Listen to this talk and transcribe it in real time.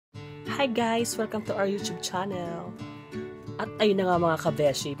Hi guys! Welcome to our YouTube channel. At ayun na nga mga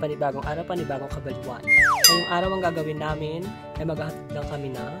kabeshi, panibagong araw, panibagong kabaliwan. Ngayong araw ang gagawin namin ay maghahatid lang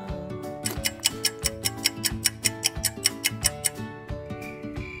kami na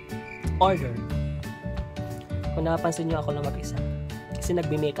order. Kung napansin nyo ako na mag-isa, kasi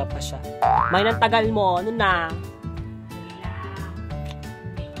nagbi-makeup pa siya. May nang tagal mo, ano na?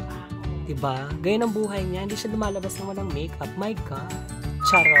 Diba? Ganyan ang buhay niya, hindi siya lumalabas ng walang makeup. My God!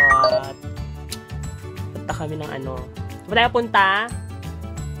 Charot! Punta kami ng ano. Saan tayo punta?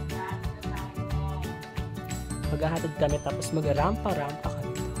 Maghahatid kami tapos mag-rampa-rampa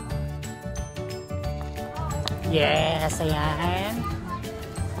kami. Yes, ayan.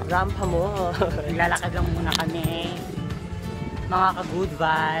 Rampa mo. Naglalakad lang muna kami. Mga ka-good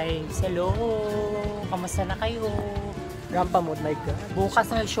vibes. Hello! Kamusta na kayo? Rampa mo, my God. Bukas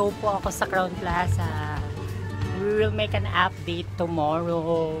may show po ako sa Crown Plaza. We will make an update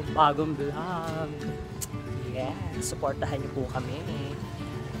tomorrow. Bagong vlog. Yeah, supportahan niyo po kami.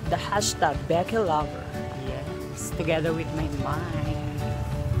 The hashtag Beki lover. Yes, together with my mind.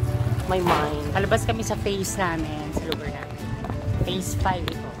 My mind. Palabas kami sa phase namin, sa lugar namin. Phase 5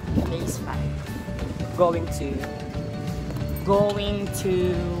 ito. Phase 5. Going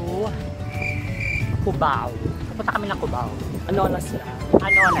to Cubao. Pupunta kami ng Cubao. Anonas lang.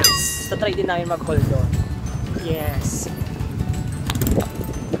 Anonas. So try din namin mag-hold doon. Yes.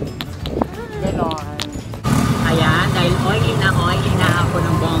 Ganon. Ayan, dahil oily na ako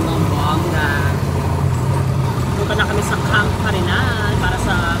ng bonggang-bongga. Punta na kami sa camp Karinan para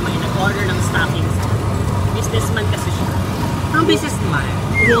sa may nag-order ng stockings. Businessman kasi siya. Ang businessman?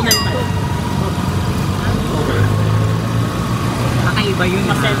 Woman pala. Kakaiba yun.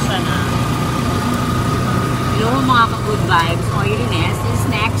 Pasensya na. Hello mga ka-good vibes. Oiliness is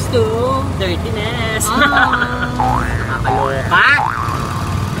next to Dirtiness. Nakakaloka.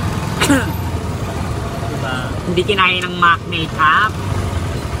 Diba? Hindi kinaya ng MAC makeup.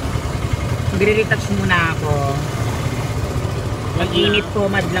 Magre-retouch muna ako. Ang init po,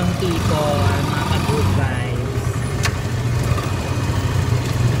 madlang tipo. Mga ka-good vibes.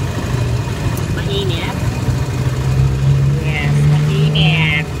 Mainit? Yes,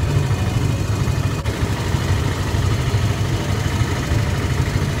 mainit.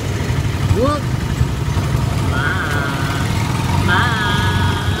 Whoop!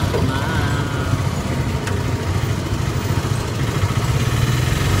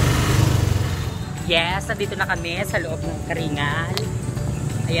 Yes, nandito na kami sa loob ng Karingal.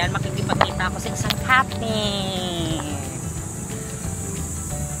 Ayan, makikipagkita ako sa isang captain.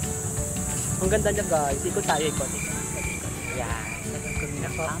 Ang ganda niya guys. Ikot tayo, ikot. Ayan, sabi ko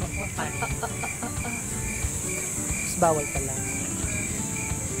nila po. Mas bawal pala.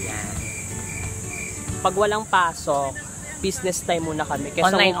 Ayan. Pag walang pasok, business time muna kami.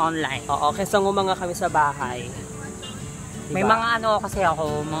 Online. Oo, kesa ngumanga kami sa bahay. Diba? May mga ano kasi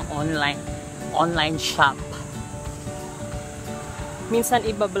ako, mga online shop. Minsan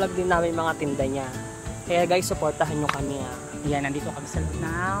ibablog din namin mga tinda niya. Kaya guys, supportahan nyo kami ha. Ayan, nandito kami sa loob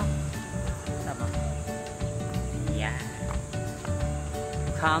na. Tama. Ayan.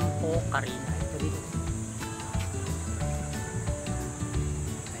 Campo Karingal. Ito dito.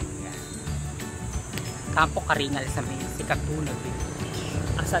 Ayan. Campo Karingal sa may Sikatunog.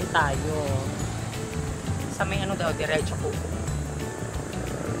 Asan tayo? Sa may ano daw, diretso po.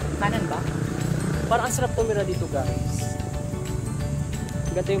 Kanan ba? Parang ang sarap tumira dito guys.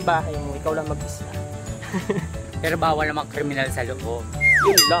 Ganito yung bahay mo, ikaw lang mag-isa. Pero bawal namang kriminal sa loob.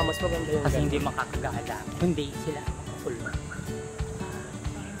 Yun lang, mas maganda yung Kasi hindi makakagala. Kundi sila full.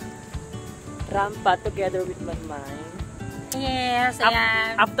 Rampa together with my mind. Yes,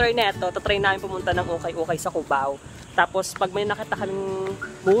 ayan. After neto, tatry namin pumunta ng ukay-ukay sa Cubao. Tapos pag may nakita kaming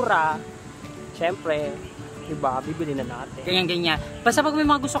mura, syempre, diba, bibili na natin. Ganyan. Basta pag may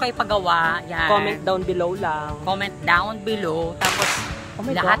mga gusto kayo pagawa, yan. Comment down below lang. Comment down below. Tapos,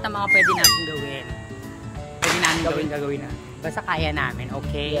 lahat ng mga pwede natin gawin. Pwede natin gawin na. Basta kaya namin,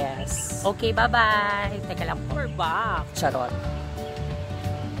 okay? Yes. Okay, bye-bye. Teka lang po. We're back. Charot.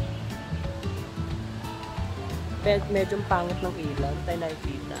 Medyo pangit ng ilaw. Tayo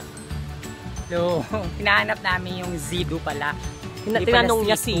nakikita. So, hinahanap namin yung Zidu pala. Tinanong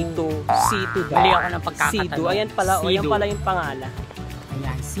niya Situ. Situ daw. Mali ako ng pagkakatanong. Situ. Ayan pala. O, yan pala yung pangalan.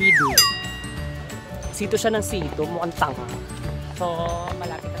 Ayan, Zidu. Situ siya ng Situ. Mukhang tanga. So,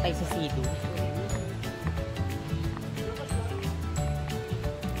 malapit na tayo sa Zidu.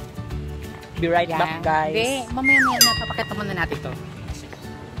 Be right back, guys. Hindi, mamaya napapakita muna natin to.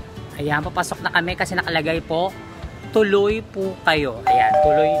 Ayan, papasok na kami kasi nakalagay po, tuloy po kayo. Ayan,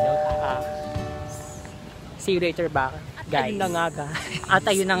 tuloy daw. See you later back. guys. Ayun na nga, guys. At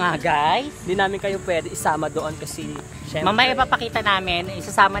ayun na nga, guys. Hindi namin kayo pwede isama doon kasi syempre, Mamaya ipapakita namin,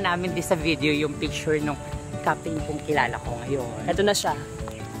 isasama namin din sa video yung picture nung kaming kong kilala ko ngayon. Ito na siya.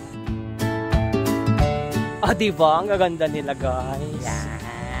 Diba? Ang gaganda nila, guys.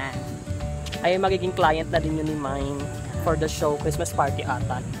 Yan. Ay, magiging client na din yun ni Mine for the show, Christmas party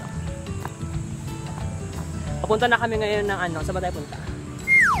ata. Papunta na kami ngayon ng ano. Saan ba tayo punta?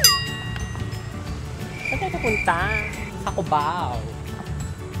 Saan tayo punta? Sa Cubao.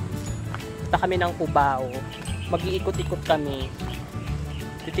 Punta kami ng Cubao. Mag-iikot-ikot kami.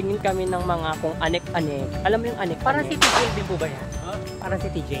 Titingin kami ng mga kung anek-anek. Alam mo yung anek-anek? Parang city jail din po ba yan? Ha? Parang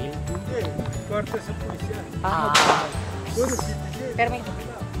city jail? Hindi. Kwarto sa pulisya. Puro city jail. Pero may...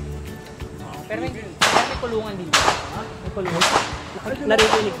 pero may kulungan din. May kulungan.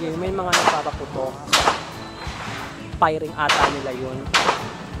 Narinig yun. May mga nagpapaputok. Firing ata nila yun.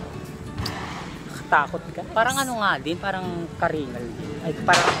 Takot ka? Parang ano nga din, parang karingal din. Ay,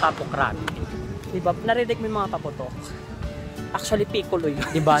 parang tapokrabi. Diba? Narinig mo yung mga paputok. Actually, piccolo yun.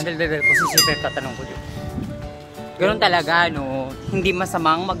 Diba? Dahil ko si Super tatanong ko yun. Ganun talaga, no? Hindi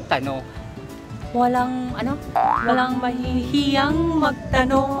masamang magtanong. Walang, ano? Walang mahihiyang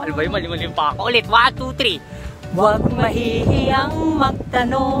magtanong. Ano ba yung mali-mali pa ako? Ulit, 1, 2, 3. Huwag mahihiyang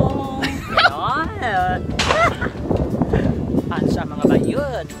magtanong. Ganon. Ano siya mga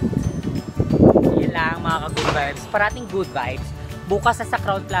bayot? Yun lang, mga ka-good vibes. Parating good vibes. Bukas sa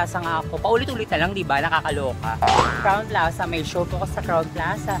Crown Plaza nga ako. Paulit-ulit na lang, di ba? Nakakaloka. Crown Plaza, may show po ako sa Crown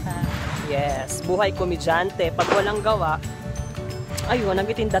Plaza. Yes, buhay komedyante. Pag walang gawa, ayun,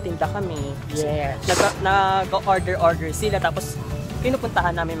 nagtitinda-tinda kami. Yes. Nag-order sila, tapos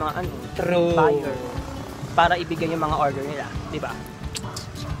pinupuntahan namin mga ano, True. buyer para ibigay yung mga order nila, di ba?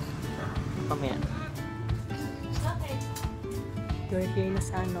 Mamaya. You're here na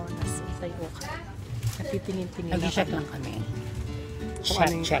sa anonas, sa UKAY. Natitingin-tingin Nag-check lang kami. kung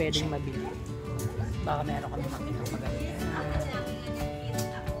ano yung pwedeng mabili. Baka meron kami makita maganda.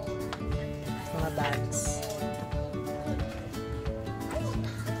 Mga bags.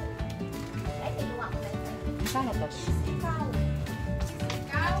 Sana to?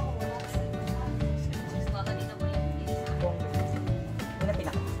 Wala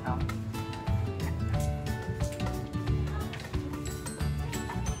pinaka-discount.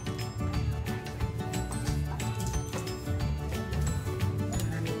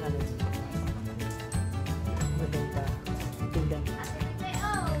 Maraming ano. Maganda. Tingnan.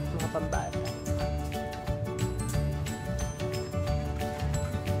 Mga pambata.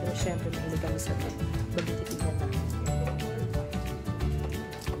 Pero syempre, mahilig kami sa bagititignan na.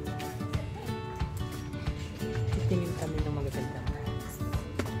 Titingin kami ng magaganda.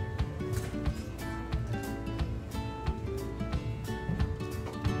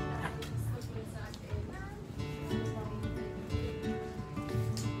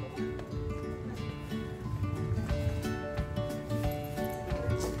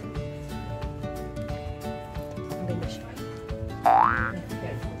 Ang ganda siya.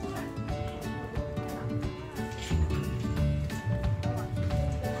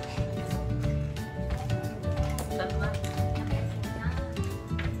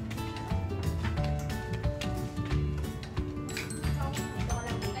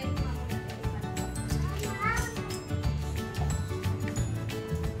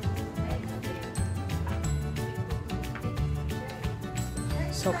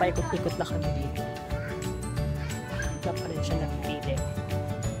 So, paikot-ikot na kami dito. Wala pa rin siya napipili.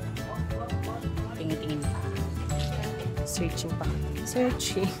 Tingin-tingin pa. Searching pa kami.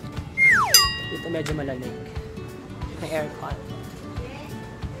 Searching. Dito medyo malamig. May aircon.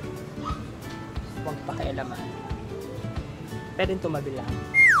 Huwag pakialaman. Pwede tumabi lang.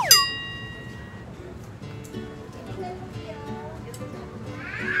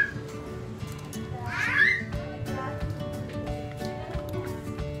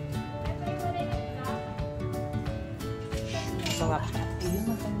 Mga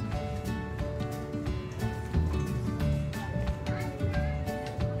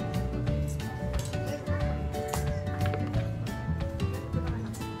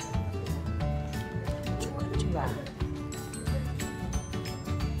tsuga.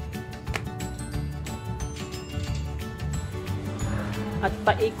 At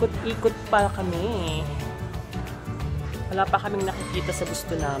paikot-ikot pa kami. Wala pa kaming nakikita sa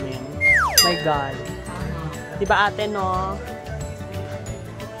gusto namin. My God. Diba ate, no?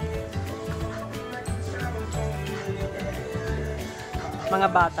 Mga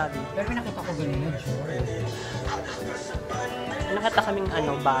bata din. Pero may nakita ko ganun na Dior. Nakita kaming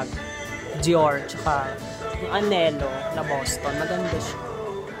ano, bag. Dior, tsaka yung Anelo na Boston. Maganda siya.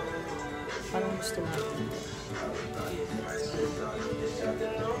 Parang gusto natin.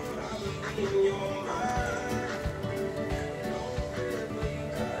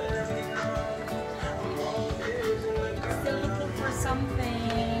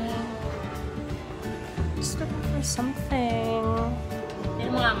 something.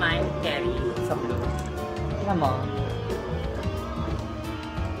 Yung mga mine, carry sa blue. Tingnan mo.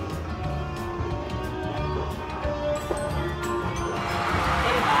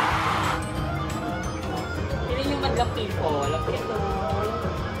 Diba? Tingnan yung maglang people. Ito.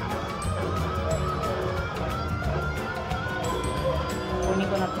 Kunin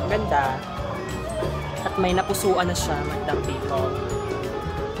ko na ito. Ganda. At may napusuan na siya, magdang people.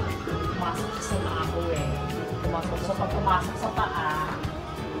 Pumasok siya sa ako eh. So pag pumasok sa paa,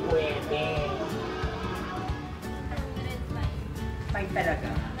 pwede. 5 talaga.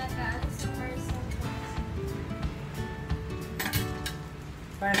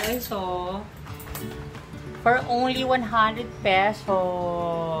 Alright, so for only 100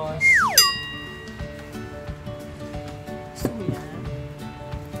 pesos. So yan.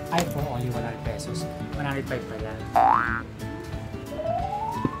 Ay, for only 100 pesos. 105 pala.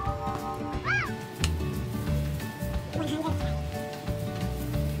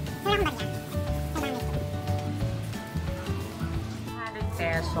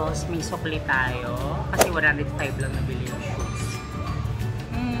 Pesos, may sukli tayo kasi 105 lang nabili yung shoes.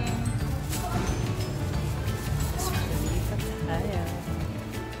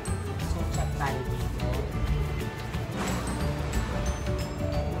 So, check tayo dito.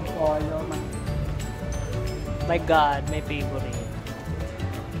 Polo, My God, my favorite.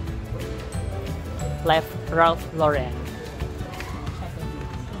 Ralph Lauren.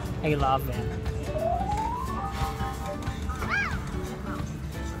 I love it.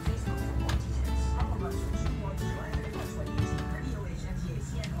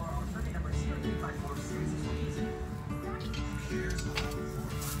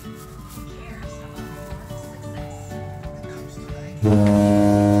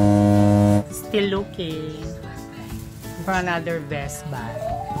 Still looking for another vest bag.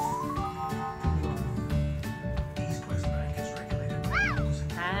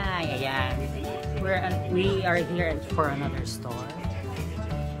 Hi, ayan. We are here for another store.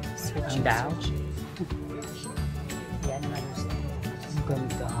 Ang daw. Yan, another store. Ang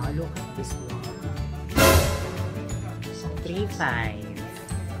ganda. Look at this one.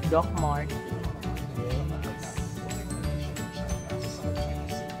 3.5. Doc Mart.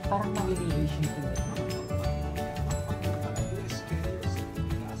 Parang mag-relation to it.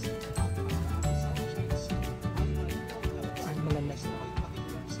 Ang maganda siya.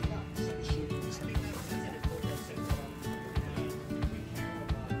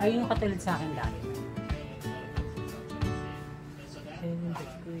 Ayun yung katulad sa akin dati.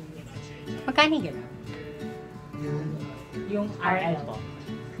 Magkano yung gano'n? Yung RL po.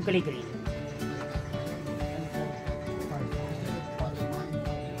 Yung kulay-kulay.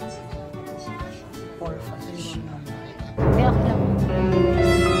 Hindi, okay lang.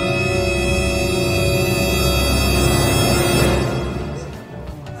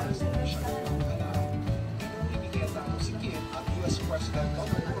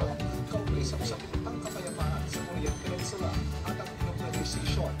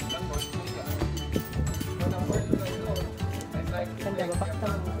 Ganda ba? Pakita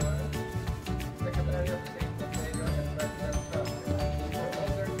mo.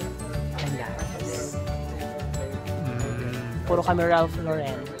 Ganda. Puro kami Ralph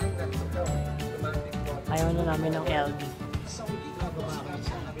Lauren. Ayaw na namin ng LB.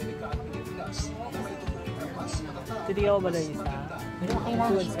 Titigaw ba na isa? Pero okay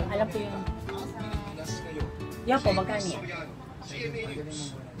lang. Alam ko yun. Yan po, magkano yan?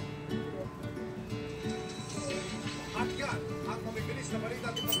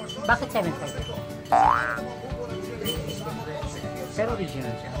 Bakit 7.5? Pero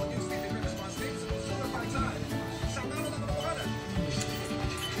original siya.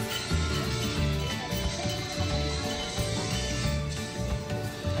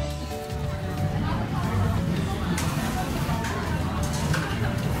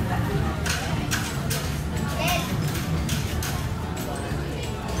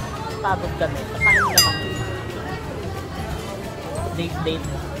 Pagod kami. Kakain na kami. Date.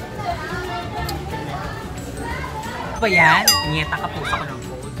 Ba yan? Nyeta ka po ako ng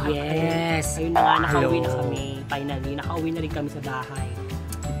food. Yes! Ayun na nga, nakauwi na kami. Finally, nakauwi na rin kami sa bahay.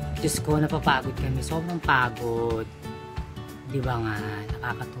 Diyos ko, napapagod kami. Sobrang pagod. Di ba nga?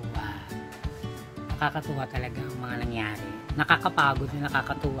 Nakakatuwa. Nakakatuwa talaga ang mga nangyari. Nakakapagod na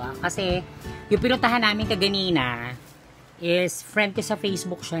nakakatuwa. Kasi, yung pinuntahan namin kaganina is friend ko sa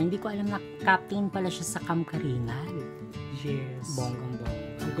Facebook siya. Hindi ko alam na captain pala siya sa Kamkaringal. Yes. Bonggang-bongga.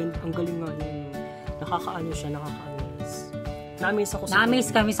 Ang galing nga yun. Nakakaano siya, nakaka-amaze. Na-amaze ako sa Na-amaze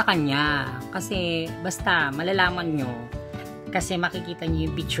kami sa kanya. Kasi, basta, malalaman nyo. Kasi makikita nyo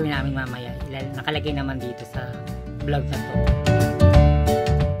yung picture namin mamaya. Nakalagay naman dito sa vlog na to.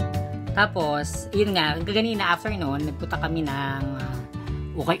 Tapos, yun nga, ganina afternoon, nagpunta kami ng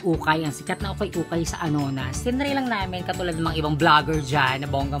ukay-ukay, ang sikat na ukay-ukay sa Anonas. Tinry lang namin, katulad ng mga ibang vlogger dyan, na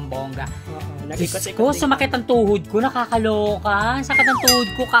bonggang-bongga. Diyos ko, sumakit ang tuhod ko, nakakaloka. Sakit ang tuhod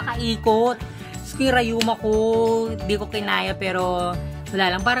ko, kakaikot. Skirayuma ko, di ko kinaya, pero wala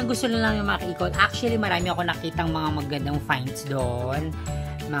lang, parang gusto lang yung makaikot. Actually, marami ako nakitang mga magandang finds doon.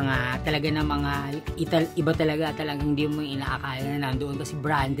 Talaga na mga iba talaga hindi mo inaakala na nandoon kasi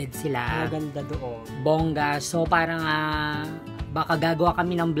branded sila. Maganda doon. Bongga. So, parang baka gagawa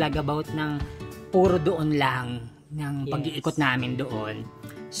kami ng vlog about ng puro doon lang ng pag-iikot namin doon.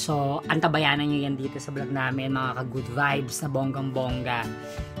 So, antabayanan nyo yan dito sa vlog namin, mga ka-good vibes na bonggang-bongga.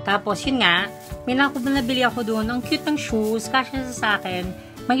 Tapos, yun nga, may nabili ako doon. Ang cute ng shoes, kasya sa akin.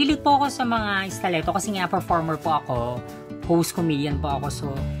 Mahilig po ako sa mga stiletto kasi nga performer po ako. Host comedian po ako.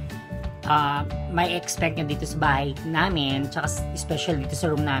 So, may expect nyo dito sa bahay namin, tsaka especially dito sa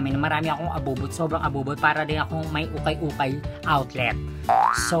room namin, marami akong abubot, sobrang abubot, para din akong may ukay-ukay outlet.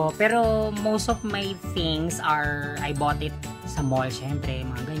 So, pero most of my things I bought it sa mall, syempre,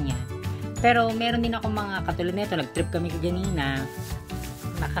 mga ganyan. Pero meron din ako mga katulad nito, nag-trip kami kanina,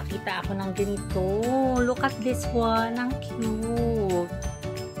 nakakita ako ng ganito. Look at this one, ang cute.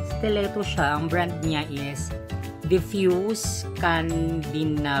 Stiletto siya, ang brand niya is Diffuse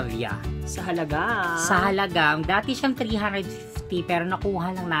Scandinavia. Sa halaga. Dati siyang 350 pero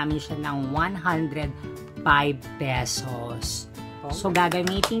nakuha lang namin siya ng 105 pesos. Okay. So,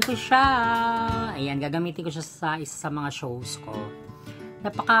 gagamitin ko siya. Ayan, gagamitin ko siya sa isa sa mga shows ko.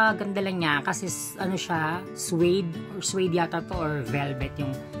 Napakaganda lang niya kasi ano siya, suede yata to or velvet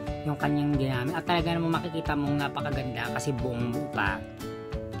yung kanyang ginamit. At talaga naman makikita mong napakaganda kasi buong buo pa.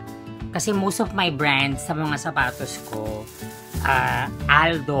 Kasi most of my brands sa mga sapatos ko,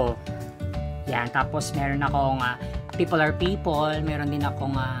 Aldo. Yan, tapos meron akong People Are People, meron din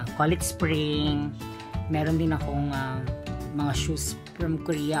akong College Spring, meron din akong mga shoes from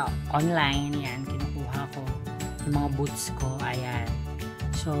Korea online. Yan, kinukuha ko. Yung mga boots ko, ayan.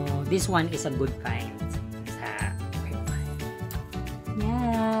 So, this one is a good find.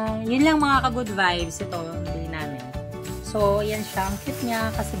 Yan, yun lang mga ka-good vibes. Ito, hindi namin. So, yan siya. Ang cute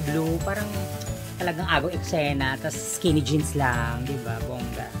niya kasi blue. Parang talagang agaw eksena. Tapos skinny jeans lang. Diba?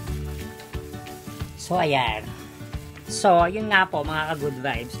 Bongga. So, ayan. So, yun nga po mga ka-good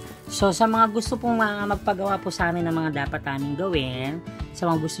vibes. So, sa mga gusto pong magpagawa po sa amin ng mga dapat namin gawin, sa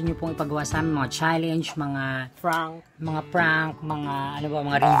mga gusto nyo pong ipagawa sa amin, mga challenge, mga prank, mga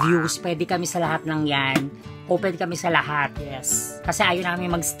reviews, pwede kami sa lahat ng yan. Open kami sa lahat. Yes. Kasi ayaw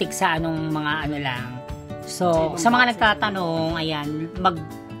namin mag-stick sa mga lang. So, sa mga nagtatanong, ayan,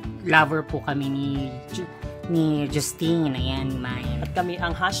 mag-lover po kami ni Justine, ayan, mine. At kami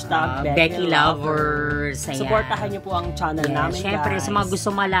ang hashtag Beki Lovers, ayan. Supportahan niyo po ang channel namin, syempre, guys. sa mga gusto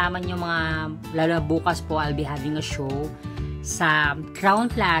malaman yung lalo bukas po, I'll be having a show sa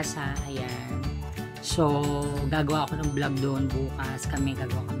Crown Plaza, ayan. So, gagawa ako ng vlog doon bukas.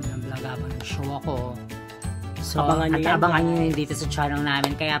 Gagawa kami ng vlog habang show ako. So, abangan nyo yun dito sa channel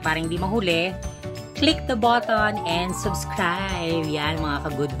namin. Kaya parang hindi mahuli, click the button and subscribe. Yan, mga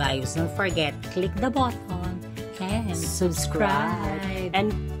ka-good vibes. Don't forget, click the button and subscribe. And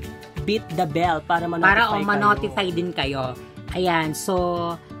beat the bell para ma-notify din kayo. Ayan,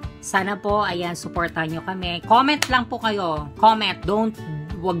 so, sana po, ayan, supportan nyo kami. Comment lang po kayo. Comment.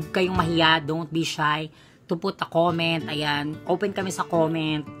 Wag kayong mahiya. Don't be shy to put a comment. Ayan, open kami sa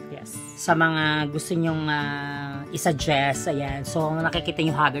comment. Yes. Sa mga gusto nyong i-suggest. Ayan. So, nakikita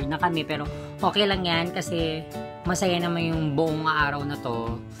nyo haggard na kami. Pero, okay lang yan kasi masaya naman yung buong araw na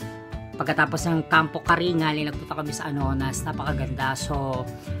to. Pagkatapos ng Campo Karingal, nagpunta kami sa Anonas. Napakaganda. So,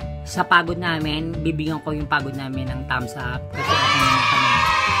 sa pagod namin, bibigyan ko yung pagod namin ng thumbs up. Kasi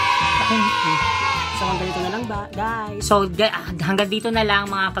so, hanggang dito na lang ba, guys? So, hanggang dito na lang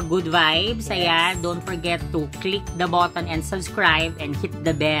mga ka-good vibes. Yes. Ayan, don't forget to click the button and subscribe and hit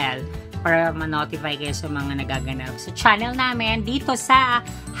the bell para ma-notify kayo sa mga nagaganap sa channel namin dito sa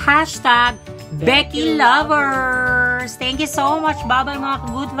hashtag Beki Lovers. Thank you so much. Bye-bye mga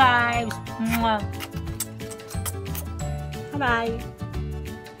ka-good vibes. Bye-bye.